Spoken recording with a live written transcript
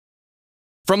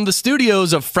From the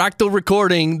studios of Fractal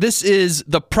Recording, this is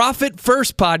the Profit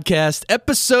First Podcast,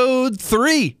 Episode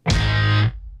 3.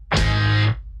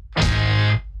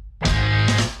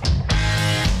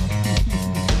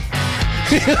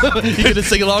 You gonna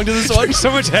sing along to this one?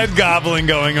 So much head gobbling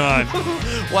going on.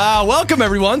 Wow, welcome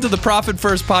everyone to the Profit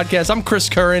First Podcast. I'm Chris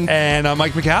Curran. And I'm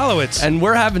Mike McAllowitz. And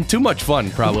we're having too much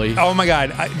fun, probably. Oh my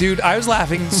God. Dude, I was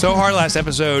laughing so hard last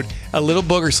episode. A little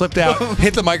booger slipped out,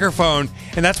 hit the microphone,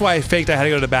 and that's why I faked I had to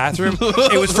go to the bathroom.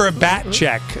 It was for a bat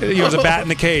check. It was a bat in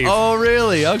the cave. Oh,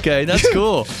 really? Okay, that's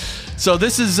cool. So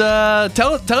this is,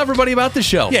 tell everybody about the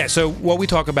show. Yeah, so what we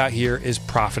talk about here is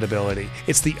profitability.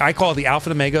 I call it the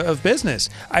alpha and omega of business.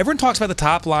 Everyone talks about the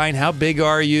top line, how big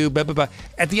are you, blah, blah, blah.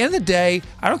 At the end of the day,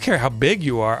 I don't care how big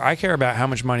you are. I care about how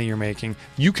much money you're making.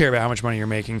 You care about how much money you're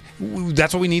making.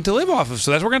 That's what we need to live off of, so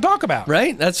that's what we're going to talk about.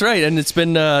 Right, that's right. And it's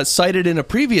been cited in a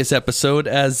previous episode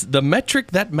as the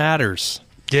metric that matters.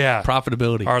 Yeah.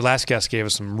 Profitability. Our last guest gave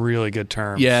us some really good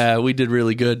terms. Yeah, we did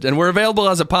really good. And we're available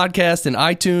as a podcast in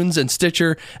iTunes and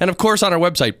Stitcher. And, of course, on our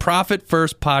website,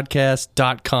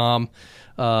 profitfirstpodcast.com.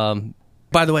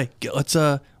 By the way, let's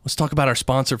talk about our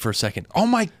sponsor for a second. Oh,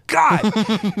 my God.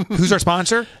 Who's our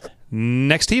sponsor?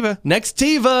 Nextiva.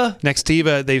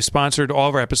 Nextiva, they've sponsored all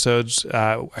of our episodes.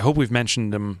 I hope we've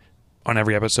mentioned them on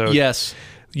every episode. Yes.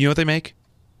 You know what they make?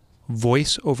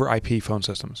 Voice over IP phone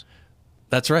systems.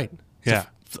 That's right. Yeah.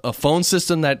 A phone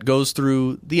system that goes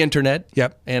through the internet.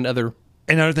 Yep. And other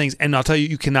things. And I'll tell you,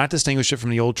 you cannot distinguish it from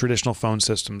the old traditional phone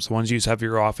systems, the ones you have for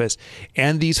your office.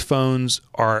 And these phones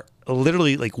are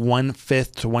literally like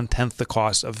 1/5 to 1/10 the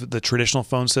cost of the traditional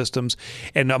phone systems.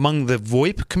 And among the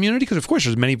VoIP community, because of course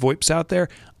there's many VoIPs out there,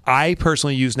 I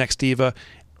personally use Nextiva.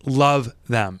 Love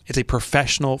them. It's a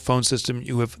professional phone system.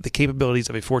 You have the capabilities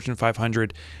of a Fortune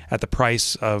 500 at the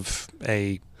price of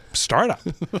a startup.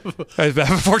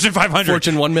 Fortune 500.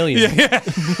 Fortune 1 million. Yeah.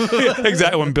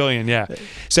 Exactly. 1 billion. Yeah.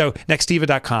 So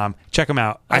Nextiva.com. Check them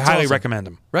out. That's I highly awesome. recommend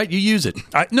them. Right. You use it.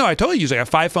 No, I totally use it. I have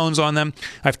 5 phones on them.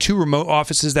 I have 2 remote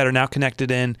offices that are now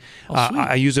connected in.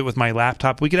 I use it with my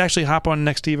laptop. We could actually hop on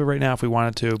Nextiva right now if we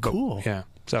wanted to. But cool. Yeah.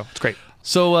 So it's great.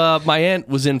 So my aunt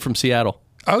was in from Seattle.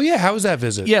 Oh, yeah. How was that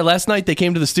visit? Yeah. Last night they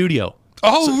came to the studio.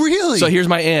 Oh, really? So here's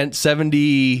my aunt,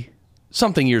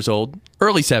 70-something years old,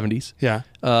 early 70s. Yeah.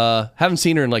 Haven't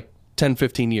seen her in like 10,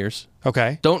 15 years.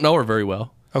 Okay. Don't know her very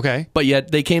well. Okay. But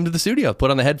yet they came to the studio,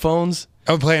 put on the headphones.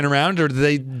 Oh, playing around? Or did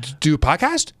they do a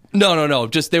podcast? No.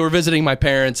 Just they were visiting my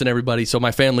parents and everybody, so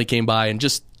my family came by, and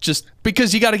just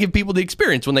because you got to give people the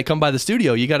experience when they come by the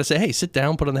studio, you got to say, hey, sit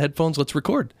down, put on the headphones, let's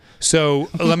record. So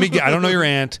let me get, I don't know your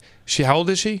aunt. How old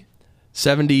is she?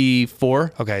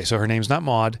 74. Okay, so her name's not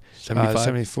Maud. 75.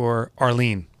 74.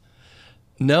 Arlene.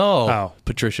 No. Oh.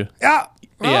 Patricia. Yeah.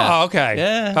 Yeah. Oh, okay.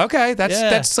 Yeah. Okay,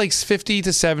 that's like 50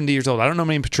 to 70 years old. I don't know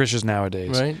many Patricias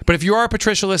nowadays. Right. But if you are a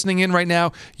Patricia listening in right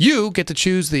now, you get to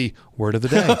choose the word of the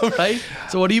day. Right?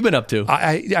 So what have you been up to?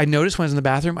 I noticed when I was in the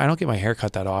bathroom, I don't get my hair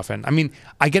cut that often. I mean,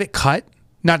 I get it cut.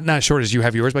 Not as short as you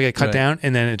have yours, but I get it cut down,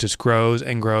 and then it just grows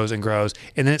and grows and grows.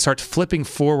 And then it starts flipping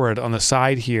forward on the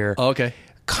side here. Oh, okay.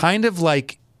 Kind of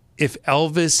like if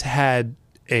Elvis had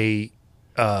a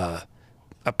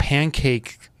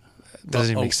pancake.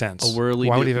 Doesn't even make sense. A whirly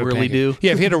Why would he have a pancake? do?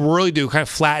 Yeah, if he had a whirly do, kind of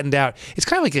flattened out. It's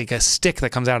kind of like a stick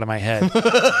that comes out of my head.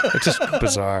 It's just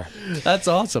bizarre. That's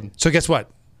awesome. So guess what?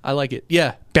 I like it.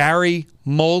 Yeah. Barry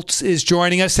Moltz is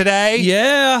joining us today.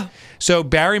 Yeah. So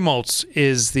Barry Moltz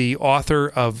is the author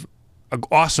of an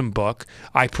awesome book.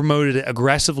 I promoted it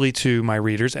aggressively to my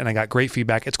readers, and I got great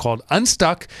feedback. It's called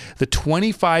Unstuck, The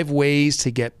 25 Ways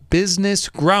to Get Business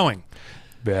Growing.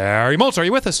 Barry Moltz, are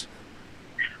you with us?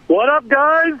 What up,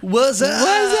 guys? What's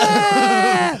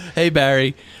up? Hey,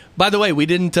 Barry. By the way, we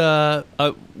didn't.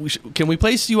 Can we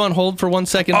place you on hold for 1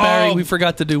 second, Barry? We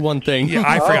forgot to do one thing. Yeah,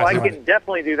 I forgot. I can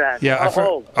definitely do that. Yeah,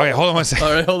 hold. Okay, hold on 1 second.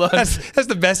 All right, hold on. That's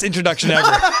the best introduction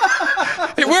ever.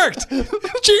 It worked.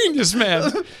 Genius,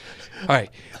 man. All right.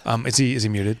 Is he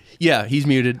muted? Yeah, he's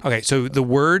muted. Okay, so the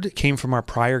word came from our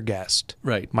prior guest.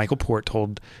 Right. Michael Port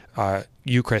told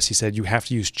you, Chris, he said, you have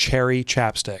to use cherry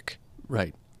chapstick.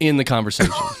 Right. In the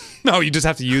conversation. No, you just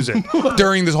have to use it.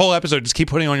 During this whole episode, just keep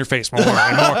putting it on your face more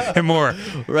and more and more.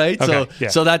 Right? Okay,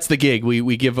 So that's the gig.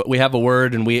 We have a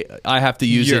word, and I have to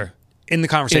use it. In the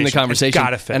conversation. It's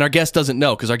gotta fit. And our guest doesn't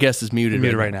know because our guest is muted.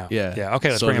 Muted right now. Yeah. Yeah.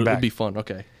 Okay, let's bring him back. It'll be fun.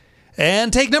 Okay.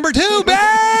 And take number 2,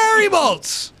 Barry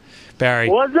Moltz. Barry.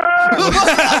 What's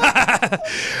up?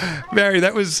 Barry,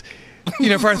 that was,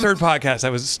 for our third podcast,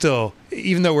 that was still,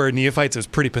 even though we're neophytes, it was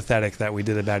pretty pathetic that we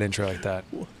did a bad intro like that.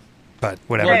 but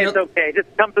whatever. Hey, it's okay. It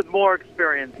just comes with more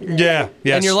experience. Yeah,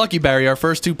 yes. And you're lucky, Barry. Our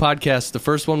first 2 podcasts, the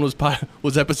first one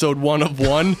was episode 1 of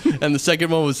 1, and the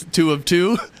second one was 2 of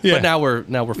 2. Yeah. But now we're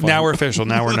fine. Now we're official.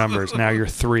 Now we're numbers. Now you're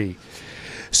 3.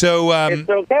 So It's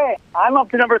okay. I'm up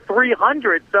to number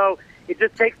 300, so it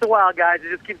just takes a while, guys.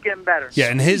 It just keeps getting better. yeah,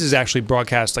 and his is actually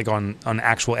broadcast like on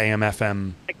actual AM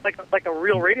FM. Like a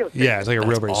real radio station. Yeah, it's like a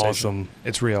real radio awesome. station.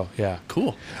 It's real. Yeah.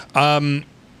 Cool.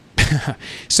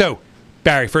 So,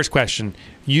 Barry, first question.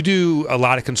 You do a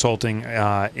lot of consulting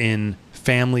in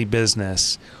family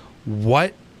business.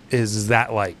 What is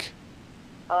that like?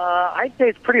 I'd say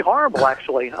it's pretty horrible,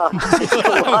 actually. It's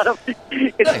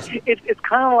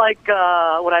kind of like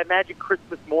what I imagine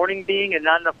Christmas morning being and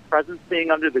not enough presents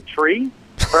being under the tree,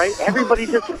 right?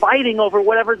 Everybody's just fighting over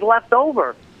whatever's left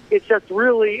over. It's just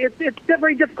really, it's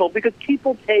very difficult because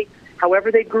people take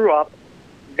however they grew up.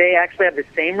 They actually have the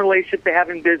same relationship they have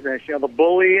in business. You know, the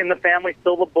bully in the family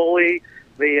still the bully,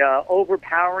 the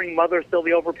overpowering mother still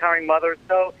the overpowering mother.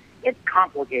 So it's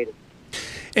complicated.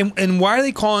 And why are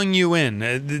they calling you in?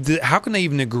 How can they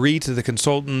even agree to the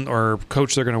consultant or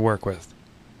coach they're going to work with?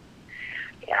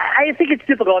 I think it's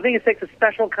difficult. I think it takes a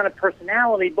special kind of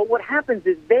personality. But what happens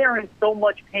is they are in so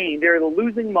much pain. They're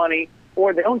losing money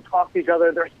or they don't talk to each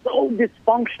other. They're so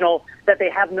dysfunctional that they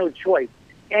have no choice.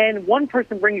 And one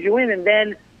person brings you in, and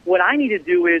then what I need to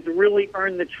do is really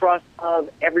earn the trust of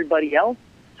everybody else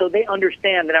so they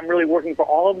understand that I'm really working for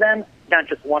all of them, not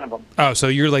just one of them. Oh, so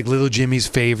you're like little Jimmy's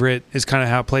favorite is kind of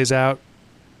how it plays out?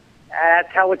 That's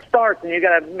how it starts, and you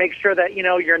got to make sure that, you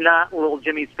know, you're not little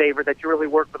Jimmy's favorite, that you really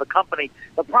work for the company.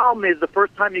 The problem is the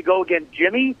first time you go against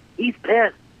Jimmy, he's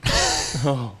pissed.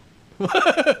 Oh.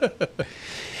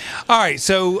 All right,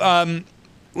 so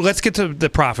let's get to the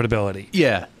profitability.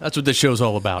 Yeah, that's what this show's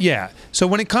all about. Yeah. So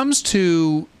when it comes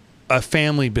to a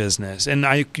family business, and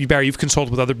Barry, you've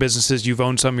consulted with other businesses, you've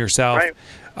owned some yourself.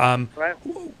 Right. Right.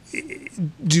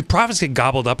 Do profits get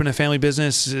gobbled up in a family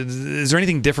business? Is there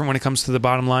anything different when it comes to the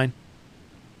bottom line?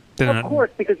 Of course,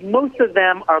 because most of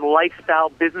them are lifestyle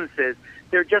businesses.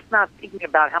 They're just not thinking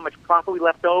about how much profit we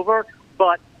left over,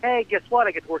 but, hey, guess what?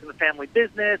 I get to work in the family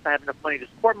business. I have enough money to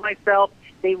support myself.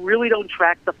 They really don't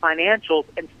track the financials,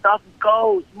 and stuff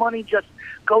goes. Money just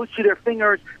goes through their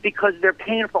fingers because they're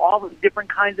paying for all the different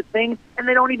kinds of things, and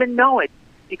they don't even know it.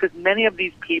 Because many of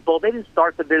these people, they didn't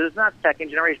start the business, not second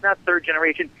generation, not third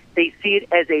generation. They see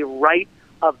it as a rite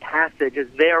of passage, as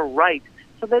their right.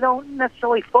 So they don't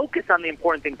necessarily focus on the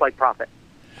important things like profit.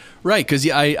 Right, because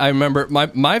I remember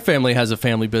my family has a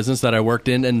family business that I worked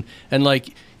in, and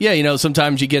like, yeah, you know,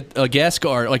 sometimes you get a gas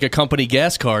card, like a company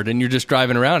gas card, and you're just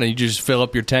driving around and you just fill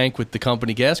up your tank with the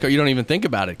company gas card. You don't even think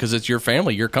about it because it's your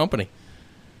family, your company.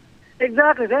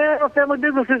 Exactly. Family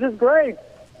businesses is great.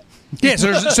 Yeah,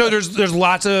 so there's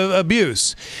lots of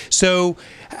abuse. So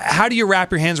how do you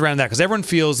wrap your hands around that? Because everyone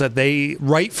feels that they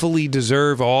rightfully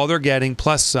deserve all they're getting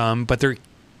plus some, but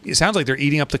it sounds like they're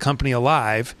eating up the company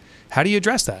alive. How do you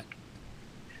address that?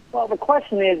 Well, the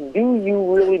question is, do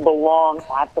you really belong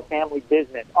at the family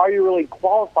business? Are you really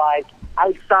qualified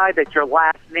outside that your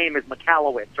last name is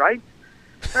McAllowitz, right?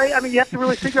 Right? I mean, you have to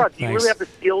really figure out, do you really have the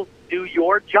skills to do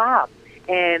your job?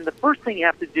 And the first thing you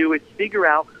have to do is figure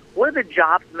out what are the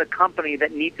jobs in the company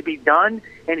that need to be done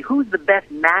and who's the best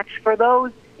match for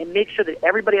those, and make sure that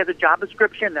everybody has a job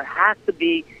description. There has to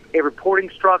be a reporting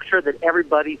structure that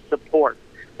everybody supports.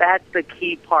 That's the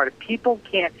key part. If people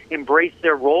can't embrace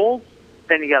their roles,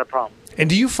 then you got a problem. And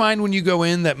do you find when you go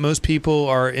in that most people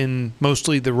are in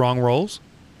mostly the wrong roles?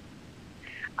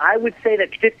 I would say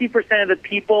that 50% of the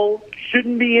people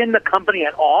shouldn't be in the company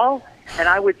at all, and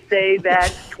I would say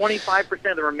that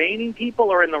 25% of the remaining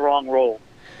people are in the wrong role.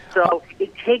 So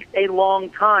it takes a long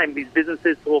time, these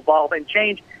businesses, to evolve and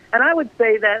change. And I would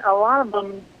say that a lot of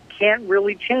them can't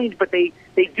really change, but they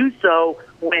do so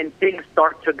when things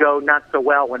start to go not so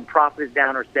well, when profit is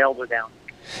down or sales are down.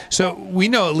 So we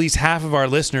know at least half of our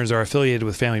listeners are affiliated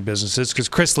with family businesses because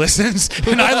Chris listens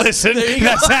and I listen.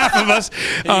 That's half of us.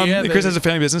 Chris has a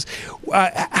family business.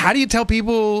 How do you tell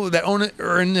people that own it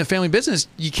or in a family business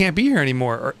you can't be here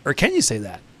anymore, or can you say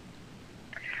that?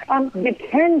 You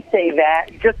can say that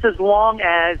just as long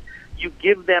as you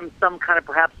give them some kind of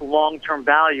perhaps long-term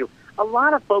value. A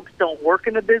lot of folks don't work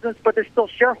in the business, but they're still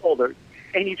shareholders.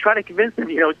 And you try to convince them,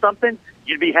 you know something,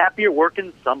 you'd be happier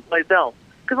working someplace else.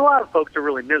 Because a lot of folks are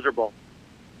really miserable.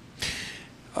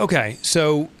 Okay,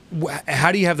 so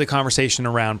how do you have the conversation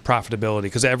around profitability?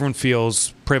 Because everyone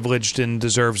feels privileged and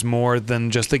deserves more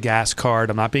than just the gas card.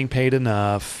 I'm not being paid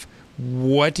enough.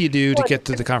 What do you do to get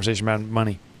to the conversation about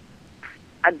money?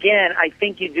 again, I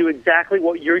think you do exactly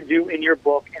what you do in your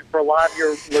book, and for a lot of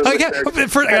your listeners.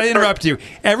 I interrupt you.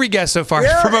 Every guest so far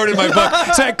has promoted my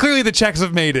book, so clearly the checks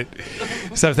have made it.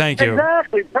 So thank you.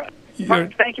 Exactly.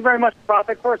 Thank you very much.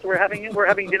 Profit first. We're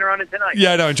having dinner on it tonight.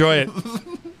 Yeah, no, enjoy it.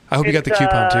 I hope you got the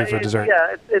coupon too for dessert.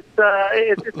 Yeah,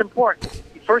 it's important.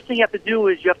 The first thing you have to do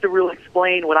is you have to really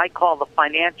explain what I call the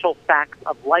financial facts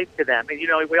of life to them. And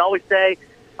we always say,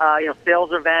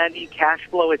 sales are vanity, cash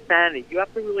flow is sanity. You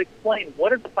have to really explain what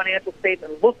does the financial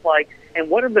statement look like, and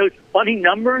what do those funny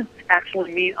numbers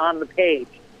actually mean on the page.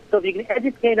 So if you can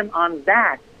educate them on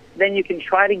that, then you can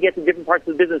try to get the different parts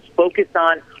of the business focused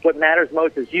on what matters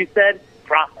most, as you said,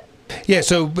 profit. Yeah,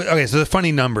 so the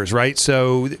funny numbers, right?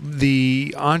 So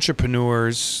the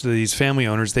entrepreneurs, these family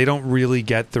owners, they don't really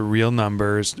get the real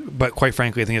numbers, but quite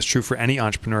frankly, I think it's true for any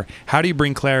entrepreneur. How do you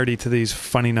bring clarity to these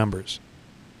funny numbers?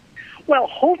 Well,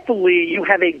 hopefully you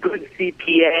have a good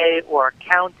CPA or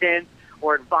accountant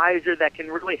or advisor that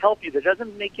can really help you, that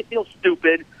doesn't make you feel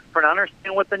stupid for not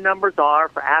understanding what the numbers are,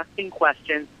 for asking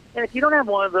questions. And if you don't have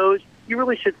one of those, you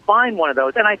really should find one of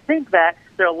those. And I think that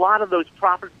there are a lot of those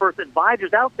profit-first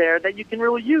advisors out there that you can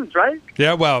really use, right?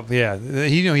 Yeah, well, yeah.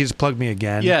 He's plugged me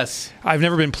again. Yes. I've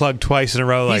never been plugged twice in a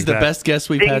row like that. He's the best guest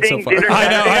we've had so far.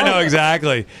 I know,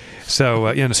 exactly.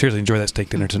 So, seriously, enjoy that steak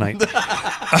dinner tonight.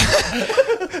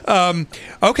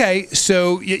 Okay,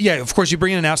 so, yeah, of course, you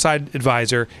bring in an outside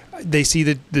advisor. They see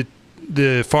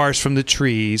the forest from the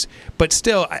trees, but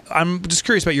still, I'm just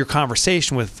curious about your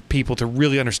conversation with people to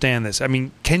really understand this. I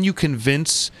mean, can you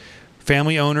convince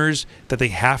family owners that they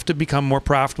have to become more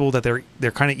profitable, that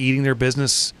they're kind of eating their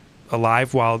business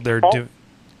alive while they're doing?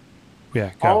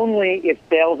 Yeah, go. Only if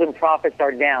sales and profits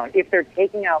are down. If they're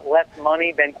taking out less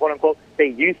money than, quote unquote, they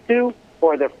used to,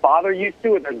 or their father used to,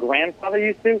 or their grandfather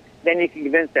used to, then you can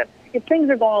convince them. If things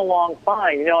are going along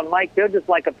fine, and Mike, they're just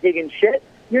like a pig in shit,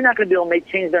 you're not going to be able to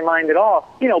change their mind at all.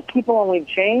 People only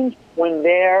change when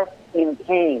they're in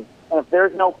pain. And if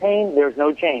there's no pain, there's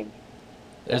no change.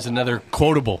 There's another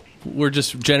quotable. We're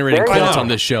just generating quotes on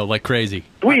this show like crazy.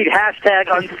 Tweet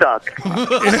 #unstuck.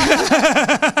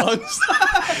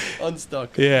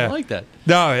 Unstuck. Yeah. I like that.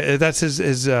 No, that's his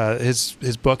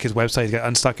book, his website. He's got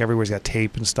Unstuck everywhere. He's got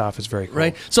tape and stuff. It's very cool.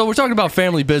 Right. So we're talking about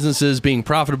family businesses being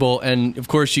profitable, and of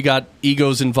course you got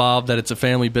egos involved, that it's a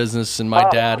family business and my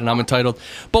dad and I'm entitled.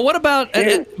 But what about,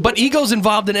 but ego's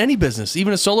involved in any business,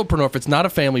 even a solopreneur, if it's not a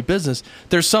family business,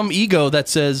 there's some ego that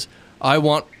says, I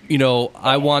want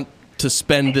to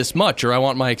spend this much, or I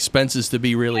want my expenses to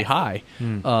be really high.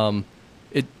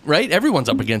 Right? Everyone's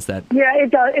up against that. Yeah,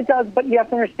 it does. But you have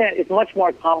to understand, it's much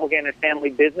more complicated in a family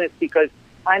business, because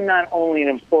I'm not only an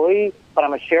employee, but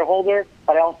I'm a shareholder,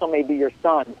 but I also may be your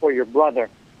son or your brother.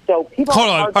 So people. Hold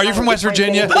on. Are you from West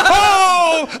Virginia?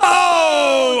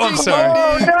 Oh! I'm sorry.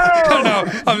 Oh, no.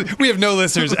 No. We have no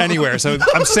listeners anywhere, so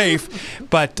I'm safe.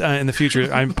 But in the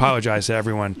future, I apologize to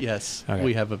everyone. Yes. Okay.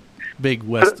 We have a big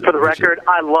West. For the record,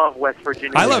 I love West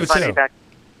Virginia. I love it too.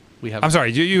 I'm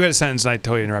sorry. You had a sentence, and I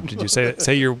totally interrupted you.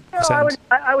 Say your sentence.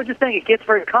 I was just saying, it gets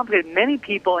very complicated. Many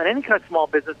people in any kind of small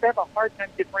business, they have a hard time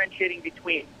differentiating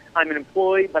between I'm an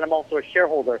employee, but I'm also a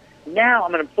shareholder. Now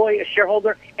I'm an employee, a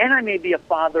shareholder, and I may be a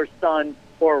father, son,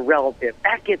 or a relative.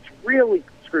 That gets really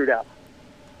screwed up.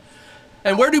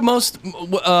 And where do most,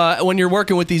 when you're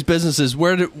working with these businesses,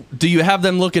 where do you have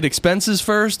them look at expenses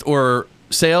first or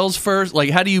sales first?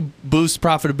 Like, how do you boost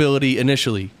profitability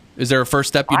initially? Is there a first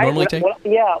step you normally take?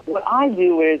 What I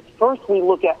do is, first we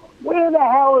look at where the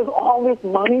hell is all this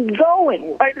money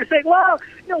going, right? They're saying, well,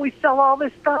 we sell all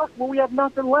this stuff, well, we have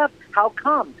nothing left. How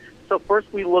come? So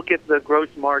first we look at the gross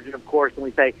margin, of course, and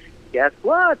we say, guess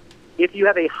what? If you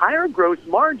have a higher gross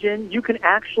margin, you can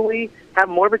actually have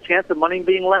more of a chance of money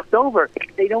being left over.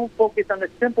 They don't focus on the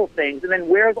simple things. And then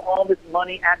where's all this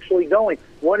money actually going?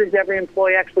 What is every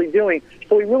employee actually doing?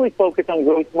 So we really focus on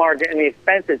gross margin and the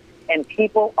expenses. And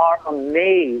people are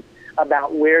amazed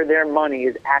about where their money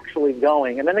is actually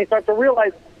going. And then they start to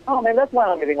realize, oh, man, that's why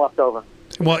I'm getting left over.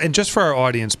 Well, and just for our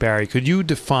audience, Barry, could you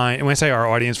define, and when I say our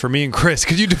audience, for me and Chris,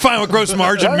 could you define what gross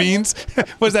margin means?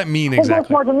 What does that mean exactly?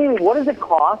 Gross margin means, what does it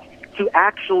cost to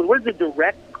actually, what is the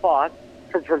direct cost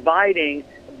for providing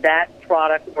that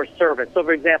product or service? So,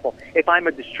 for example, if I'm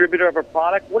a distributor of a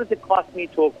product, what does it cost me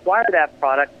to acquire that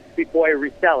product before I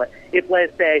resell it? If,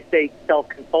 let's say, I sell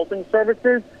consulting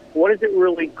services, what does it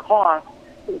really cost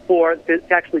to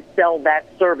actually sell that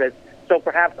service? So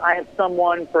perhaps I have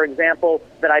someone, for example,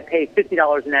 that I pay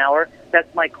 $50 an hour.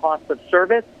 That's my cost of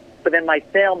service. But then my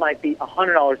sale might be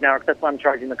 $100 an hour because that's what I'm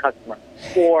charging the customer.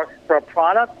 Or for a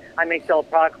product, I may sell a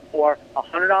product for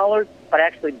 $100, but I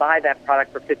actually buy that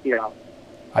product for $50.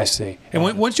 I see.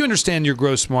 And once you understand your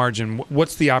gross margin,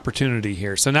 what's the opportunity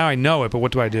here? So now I know it, but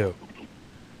what do I do?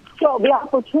 So the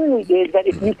opportunity is that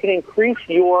if you can increase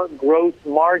your gross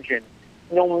margin,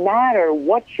 no matter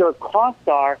what your costs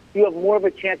are, you have more of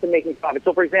a chance of making profit.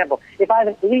 So, for example, if I have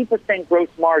an 80% gross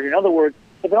margin, in other words,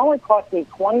 if it only costs me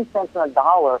 20 cents on a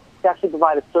dollar to actually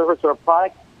provide a service or a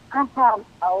product, I have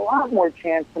a lot more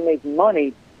chance to make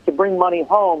money, to bring money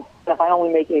home, than if I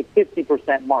only make a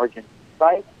 50% margin,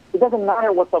 right? It doesn't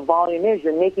matter what the volume is.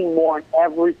 You're making more on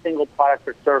every single product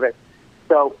or service.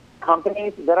 So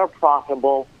companies that are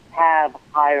profitable have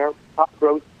higher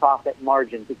gross profit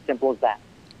margins. It's simple as that.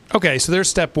 Okay, so there's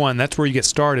step one. That's where you get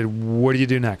started. What do you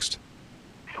do next?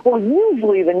 Well,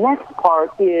 usually the next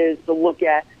part is to look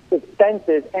at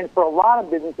expenses, and for a lot of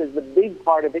businesses, the big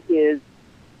part of it is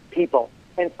people.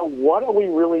 And so what are we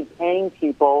really paying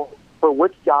people for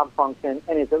which job function,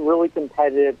 and is it really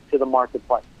competitive to the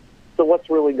marketplace? So what's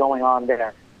really going on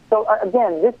there? So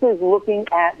again, this is looking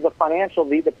at the financial,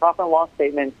 the profit and loss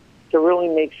statement to really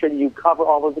make sure you cover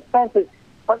all those expenses.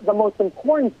 But the most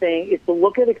important thing is to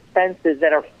look at expenses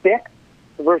that are fixed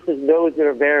versus those that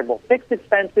are variable. Fixed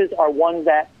expenses are ones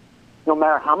that no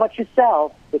matter how much you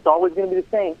sell, it's always going to be the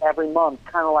same every month,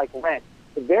 kind of like rent.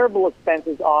 The variable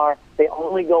expenses are, they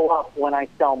only go up when I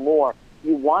sell more.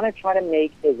 You want to try to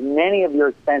make as many of your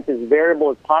expenses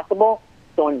variable as possible,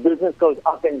 so when business goes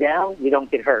up and down, you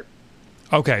don't get hurt.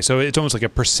 Okay, so it's almost like a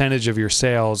percentage of your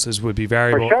sales would be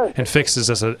variable, For sure. and fixed is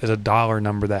as a dollar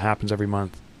number that happens every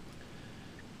month.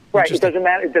 Right, it doesn't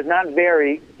matter. It does not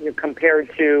vary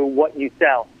compared to what you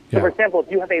sell. So, for example, if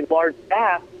you have a large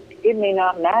staff, it may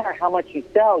not matter how much you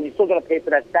sell. You still got to pay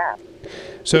for that staff.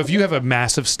 So if you have a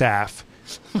massive staff...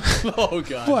 Oh,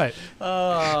 God. What?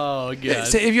 Oh, God.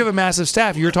 So if you have a massive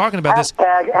staff, you're talking about this...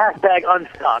 Hashtag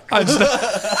unstuck.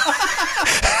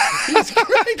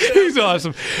 He's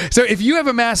awesome. So if you have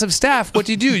a massive staff, what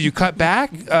do? You cut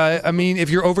back? I mean, if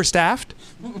you're overstaffed?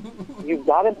 You've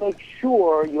got to make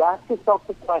sure you ask yourself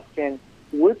the question,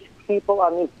 which people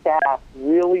on this staff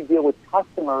really deal with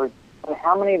customers and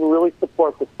how many really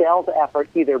support the sales effort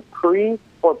either pre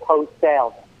or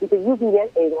post-sales. Because you can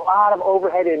get a lot of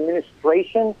overhead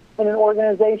administration in an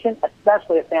organization,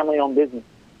 especially a family-owned business.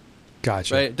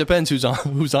 Gotcha. Right. It depends who's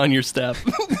on your staff.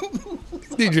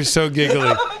 Dude, you're so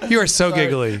giggly. You are so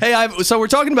giggly. Hey, so we're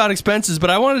talking about expenses, but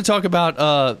I wanted to talk about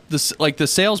the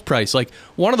sales price. Like,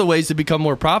 one of the ways to become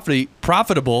more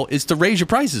profitable is to raise your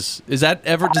prices. Does that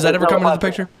ever come into the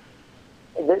picture?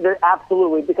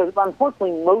 Absolutely, because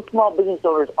unfortunately, most small business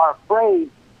owners are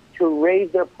afraid to raise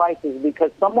their prices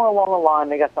because somewhere along the line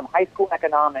they got some high school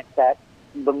economics that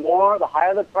the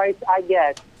higher the price I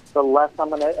get, the less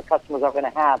customers are going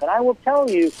to have. And I will tell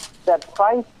you that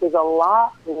price is a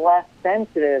lot less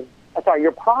sensitive.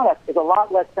 Your product is a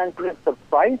lot less sensitive to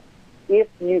price if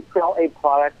you sell a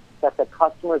product that the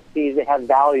customer sees they have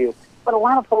value. But a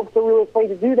lot of folks are really afraid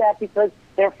to do that because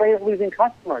they're afraid of losing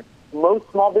customers. Most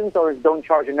small business owners don't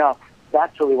charge enough.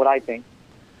 That's really what I think.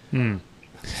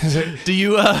 Do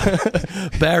you,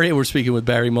 Barry? We're speaking with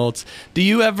Barry Moltz. Do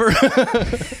you ever?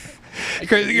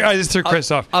 I just threw Chris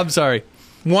off. I'm sorry.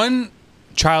 One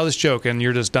childish joke, and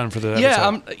you're just done for the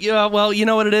episode. Well, you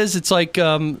know what it is. It's like,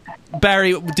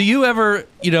 Barry. Do you ever,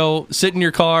 sit in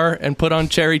your car and put on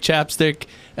cherry chapstick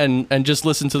and just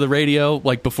listen to the radio,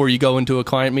 like before you go into a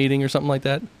client meeting or something like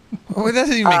that? Well, that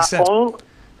doesn't even make sense.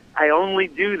 I only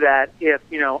do that if,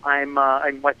 I'm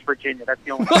in West Virginia. That's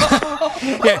the only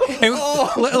Yeah, and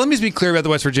let me just be clear about the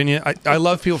West Virginia. I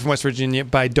love people from West Virginia,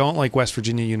 but I don't like West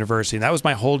Virginia University. And that was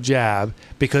my whole jab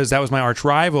because that was my arch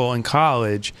rival in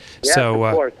college. Yes, so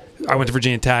of course. I went to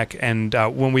Virginia Tech, and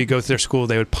when we go to their school,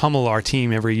 they would pummel our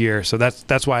team every year. So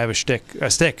that's why I have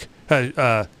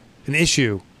an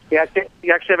issue. You actually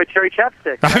have a cherry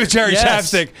chapstick. I have a cherry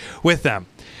chapstick with them.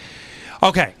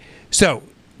 Okay, so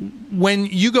when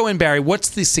you go in, Barry, what's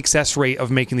the success rate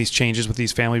of making these changes with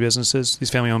these family businesses,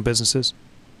 these family-owned businesses?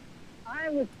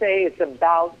 I would say it's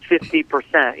about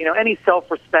 50%. Any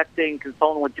self-respecting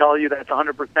consultant would tell you that it's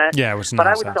 100%. Yeah, it was but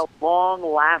I would say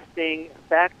long-lasting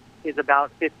effect is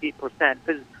about 50%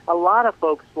 because a lot of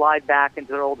folks slide back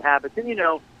into their old habits, and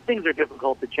things are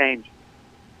difficult to change.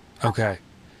 Okay.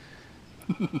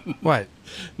 What?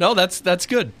 No, that's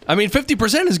good. I mean,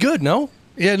 50% is good. No.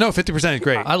 Yeah, no, 50% is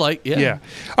great. I like, yeah.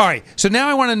 All right, so now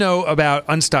I want to know about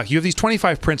Unstuck. You have these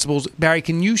 25 principles. Barry,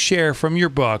 can you share from your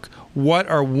book what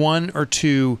are one or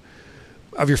two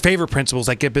of your favorite principles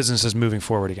that get businesses moving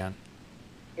forward again?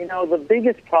 The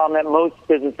biggest problem that most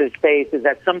businesses face is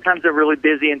that sometimes they're really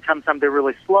busy and sometimes they're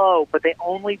really slow, but they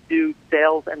only do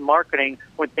sales and marketing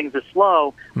when things are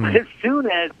slow. But as soon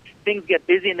as things get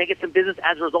busy and they get some business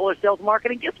as a result of sales and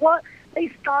marketing, guess what? they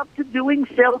stopped doing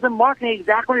sales and marketing,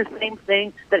 exactly the same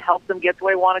thing that helped them get to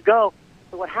where they want to go.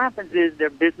 So what happens is their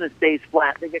business stays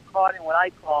flat. They get caught in what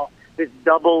I call this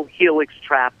double helix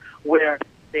trap, where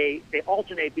they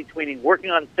alternate between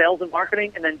working on sales and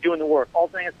marketing and then doing the work,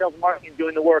 alternating on sales and marketing and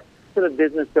doing the work, so the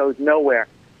business goes nowhere.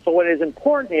 So what is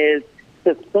important is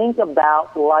to think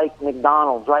about like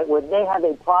McDonald's, right, where they have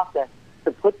a process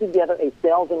to put together a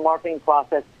sales and marketing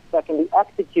process that can be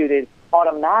executed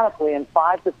automatically in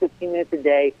 5 to 15 minutes a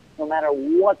day, no matter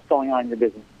what's going on in your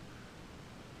business.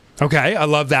 Okay, I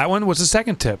love that one. What's the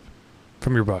second tip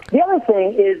from your book? The other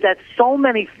thing is that so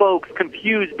many folks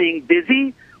confuse being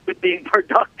busy with being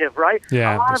productive, right?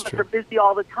 Yeah, a lot that's of us true. are busy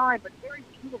all the time, but very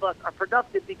few of us are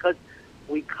productive because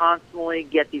we constantly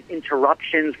get these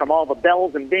interruptions from all the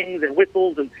bells and bings and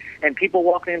whistles and people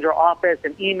walking into our office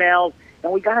and emails,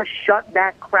 and we got to shut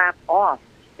that crap off.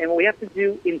 And what we have to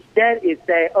do instead is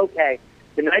say, okay,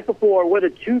 the night before, what are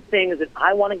the 2 things that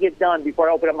I want to get done before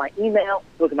I open up my email,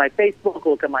 look at my Facebook,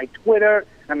 look at my Twitter?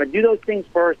 I'm going to do those things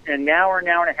first in an hour and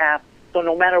a half, so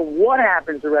no matter what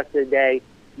happens the rest of the day,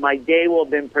 my day will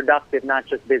have been productive, not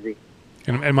just busy.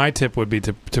 And my tip would be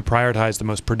to prioritize the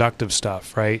most productive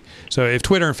stuff, right? So if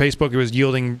Twitter and Facebook was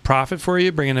yielding profit for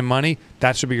you, bringing in money,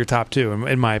 that should be your top 2,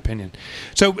 in my opinion.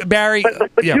 So Barry,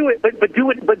 but do it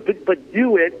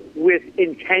with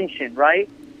intention, right?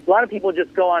 A lot of people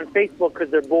just go on Facebook because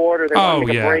they're bored or they want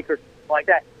to take a break or something like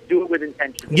that. Do it with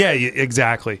intention. Yeah,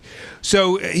 exactly.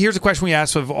 So here's a question we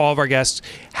ask of all of our guests: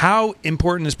 how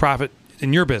important is profit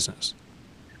in your business?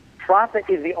 Profit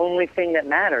is the only thing that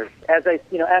matters. As I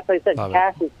said, Love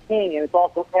cash is king, and it's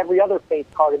also every other face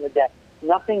card in the deck.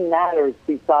 Nothing matters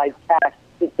besides cash.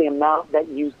 It's the amount that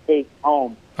you take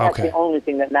home. That's Okay. the only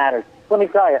thing that matters. Let me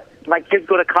tell you, my kids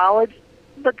go to college.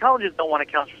 The colleges don't want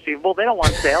accounts receivable. They don't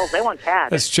want sales. They want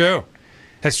cash. That's true.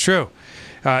 That's true.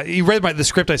 You read the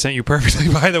script I sent you perfectly,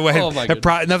 by the way. Oh, my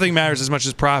goodness. Nothing matters as much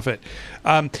as profit.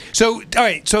 All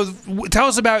right. So tell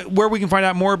us about where we can find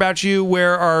out more about you,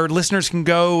 where our listeners can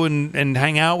go and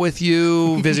hang out with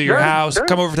you, visit your house,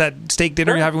 come over for that steak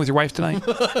dinner you're having with your wife tonight.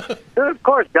 Sure, of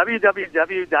course,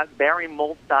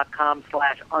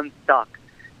 www.barrymoltz.com/unstuck.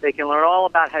 They can learn all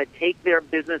about how to take their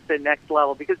business to the next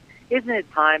level, because isn't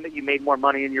it time that you made more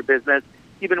money in your business?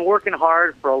 You've been working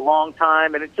hard for a long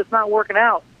time, and it's just not working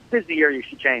out. This is the year you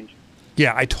should change.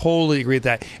 Yeah, I totally agree with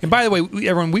that. And by the way,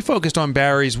 everyone, we focused on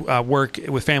Barry's work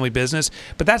with family business,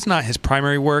 but that's not his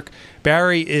primary work.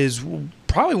 Barry is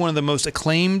probably one of the most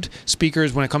acclaimed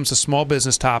speakers when it comes to small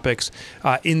business topics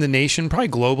in the nation, probably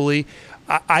globally.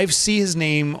 I see his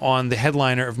name on the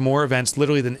headliner of more events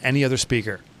literally than any other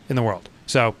speaker in the world.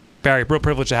 So, Barry, real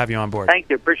privilege to have you on board. Thank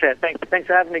you. Appreciate it. Thanks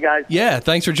for having me, guys. Yeah,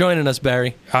 thanks for joining us,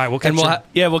 Barry. All right, we'll catch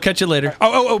you. We'll catch you later.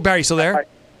 Oh, Barry, still there? All right.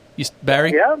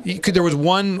 Barry? Yeah. There was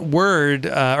one word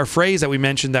or phrase that we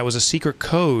mentioned that was a secret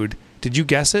code. Did you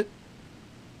guess it?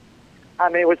 I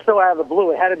mean, it was so out of the blue.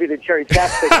 It had to be the cherry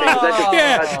chapstick thing.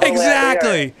 Yeah,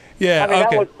 exactly. Yeah, I mean,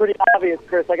 okay. that was pretty obvious,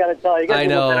 Chris. I got to tell you. You got to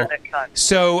do a little better next time.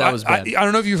 So That was bad. I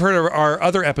don't know if you've heard of our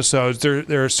other episodes.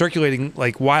 They're circulating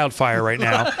like wildfire right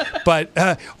now. But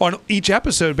on each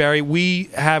episode, Barry, we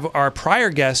have our prior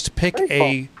guest pick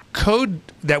a code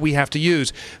that we have to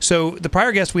use. So the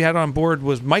prior guest we had on board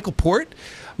was Michael Port.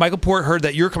 Michael Port heard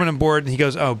that you're coming on board, and he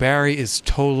goes, "Oh, Barry is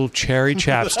total cherry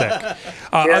chapstick."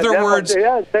 Other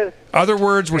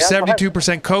words were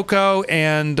 72% cocoa,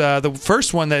 and the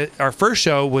first one our first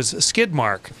show was skid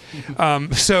mark.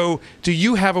 So, do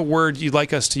you have a word you'd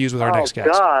like us to use with our next guest?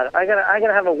 Oh God, I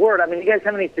gotta have a word. I mean, you guys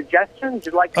have any suggestions?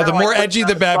 You'd like? The more edgy,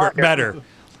 the better.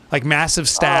 Like massive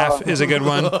staff is a good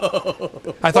one.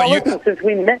 I thought listen, since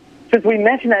we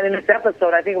mentioned that in this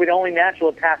episode, I think it would only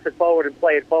natural to pass it forward and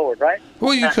play it forward, right?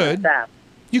 Well, you could.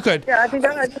 You could. Yeah, I think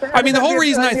that. I mean, the whole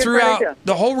reason I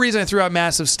threw out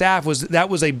massive staff was that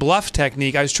was a bluff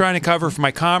technique. I was trying to cover for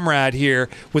my comrade here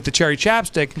with the cherry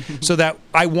chapstick, so that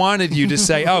I wanted you to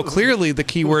say, "Oh, clearly the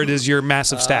key word is your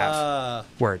massive staff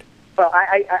word." Well,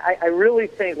 I really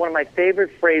think one of my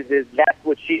favorite phrases, "That's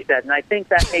what she said," and I think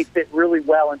that may fit really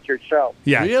well into your show.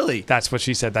 Yeah, really. That's what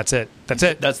she said. That's it.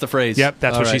 That's the phrase. Yep,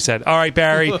 that's what she said. All right,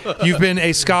 Barry, you've been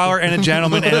a scholar and a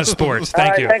gentleman and a sport.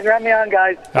 Thank you. Thanks for having me on,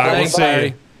 guys. All right, we'll Thanks, see Barry.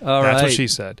 you. All That's right. what she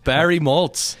said. Barry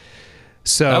Moltz.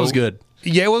 So that was good.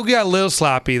 Yeah, well, we got a little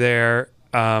sloppy there.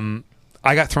 I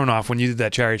got thrown off when you did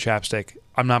that cherry chapstick.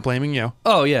 I'm not blaming you.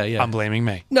 Oh, yeah. I'm blaming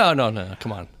me. No.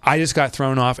 Come on. I just got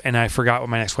thrown off, and I forgot what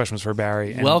my next question was for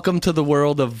Barry. And Welcome to the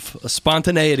world of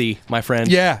spontaneity, my friend.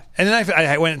 yeah, and then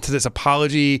I went into this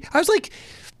apology. I was like,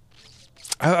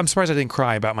 I'm surprised I didn't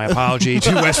cry about my apology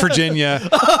to West Virginia.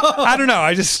 I don't know.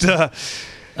 I just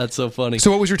That's so funny.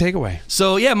 So what was your takeaway?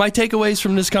 So yeah, my takeaways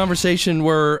from this conversation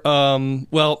were,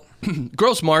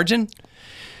 gross margin.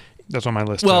 That's on my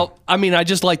list. Well, too. I mean, I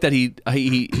just like that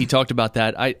he talked about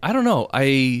that. I don't know.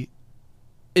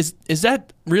 Is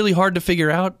that really hard to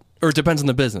figure out, or it depends on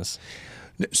the business?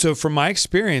 So from my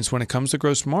experience, when it comes to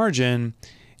gross margin,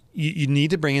 you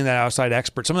need to bring in that outside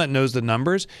expert, someone that knows the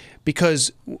numbers,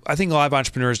 because I think a lot of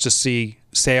entrepreneurs just see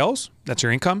sales, that's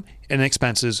your income, and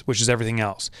expenses, which is everything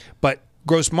else. But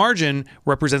gross margin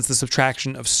represents the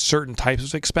subtraction of certain types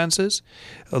of expenses,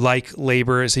 like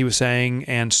labor, as he was saying,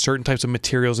 and certain types of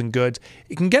materials and goods.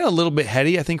 It can get a little bit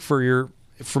heady, I think, for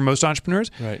most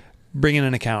entrepreneurs. Right. Bring in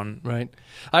an accountant. Right.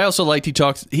 I also liked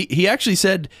he actually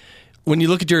said, when you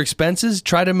look at your expenses,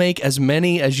 try to make as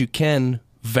many as you can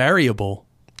variable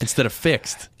instead of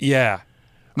fixed. Yeah.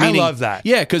 Meaning, I love that.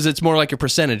 Yeah, because it's more like a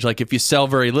percentage. Like if you sell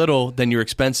very little, then your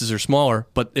expenses are smaller.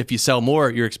 But if you sell more,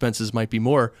 your expenses might be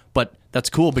more. But that's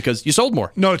cool because you sold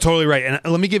more. No, totally right. And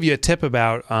let me give you a tip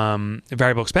about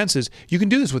variable expenses. You can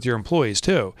do this with your employees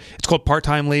too. It's called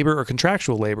part-time labor or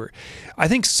contractual labor. I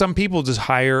think some people just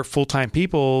hire full-time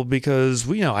people because,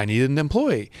 I need an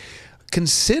employee.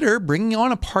 Consider bringing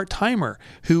on a part-timer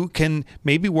who can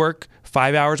maybe work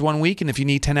 5 hours one week, and if you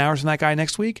need 10 hours from that guy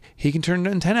next week, he can turn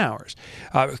it in 10 hours.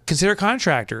 Consider a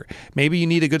contractor. Maybe you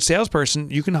need a good salesperson.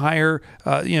 You can hire,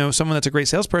 someone that's a great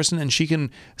salesperson, and she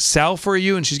can sell for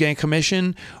you, and she's getting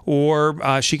commission,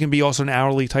 or she can be also an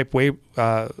hourly type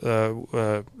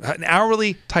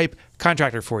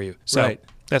contractor for you. So Right.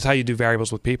 That's how you do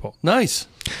variables with people. Nice.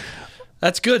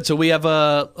 That's good. So we have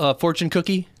a fortune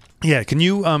cookie. Yeah. Can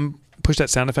you push that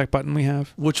sound effect button we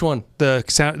have? Which one? The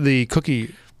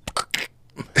cookie.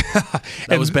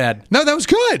 That was bad. No, that was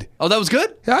good. Oh, that was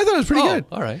good? Yeah, I thought it was pretty good.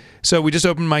 All right. So we just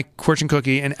opened my fortune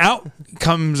cookie, and out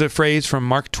comes a phrase from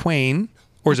Mark Twain,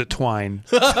 or is it Twine?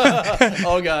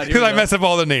 Oh, God. Because I mess up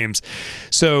all the names.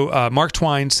 So Mark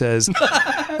Twain says,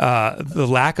 the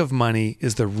lack of money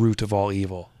is the root of all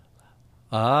evil.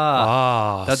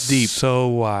 That's deep. So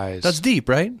wise. That's deep,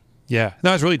 right? Yeah.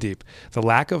 No, it's really deep. The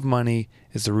lack of money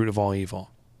is the root of all evil.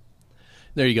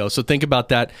 There you go. So think about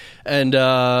that. And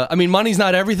money's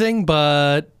not everything,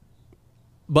 but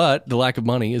the lack of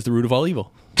money is the root of all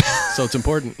evil. So it's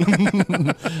important.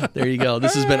 There you go.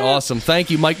 This has been awesome.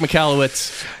 Thank you, Mike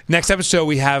Michalowicz. Next episode,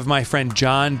 we have my friend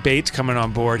John Bates coming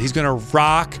on board. He's going to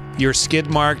rock your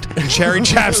skid-marked cherry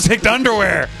chapstick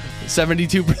underwear.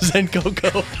 72%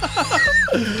 cocoa.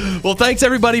 Well, thanks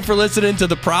everybody for listening to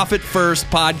the Profit First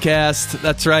podcast.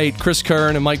 That's right, Chris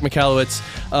Kern and Mike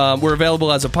Michalowicz. We're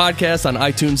available as a podcast on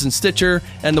iTunes and Stitcher,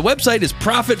 and the website is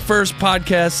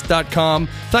profitfirstpodcast.com.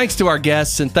 Thanks to our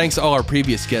guests, and thanks to all our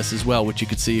previous guests as well, which you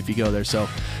could see if you go there. So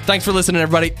thanks for listening,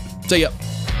 everybody. See ya.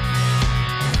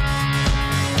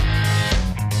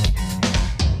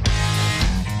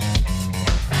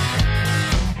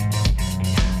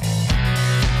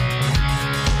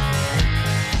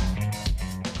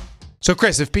 So,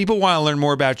 Chris, if people want to learn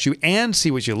more about you and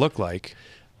see what you look like,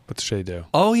 what should they do?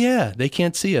 Oh, yeah. They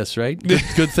can't see us, right?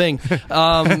 Good thing.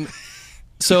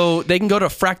 So they can go to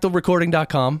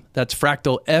fractalrecording.com. That's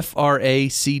fractal,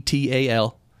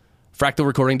 Fractal,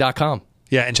 fractalrecording.com.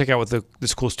 Yeah, and check out what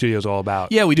this cool studio is all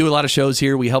about. Yeah, we do a lot of shows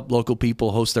here. We help local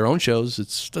people host their own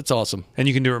shows. That's awesome. And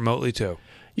you can do it remotely, too.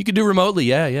 You can do remotely,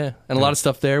 yeah. And a lot of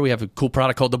stuff there. We have a cool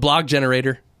product called the Blog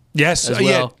Generator. Yes, as well.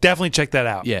 Yeah, definitely check that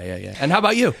out. Yeah. And how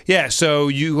about you? Yeah, so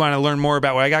you want to learn more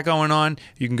about what I got going on,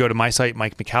 you can go to my site,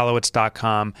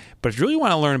 MikeMichalowicz.com. But if you really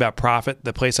want to learn about profit,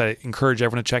 the place I encourage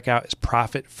everyone to check out is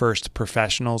Profit First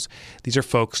Professionals. These are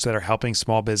folks that are helping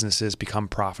small businesses become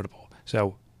profitable.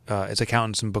 So it's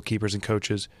accountants and bookkeepers and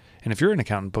coaches. And if you're an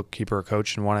accountant, bookkeeper, or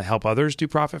coach and want to help others do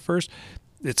profit first,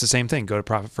 it's the same thing. Go to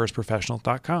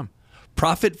ProfitFirstProfessional.com.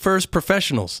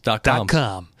 ProfitFirstProfessionals.com.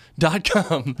 .com.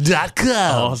 .com. .com.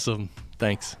 Awesome.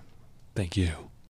 Thanks. Thank you.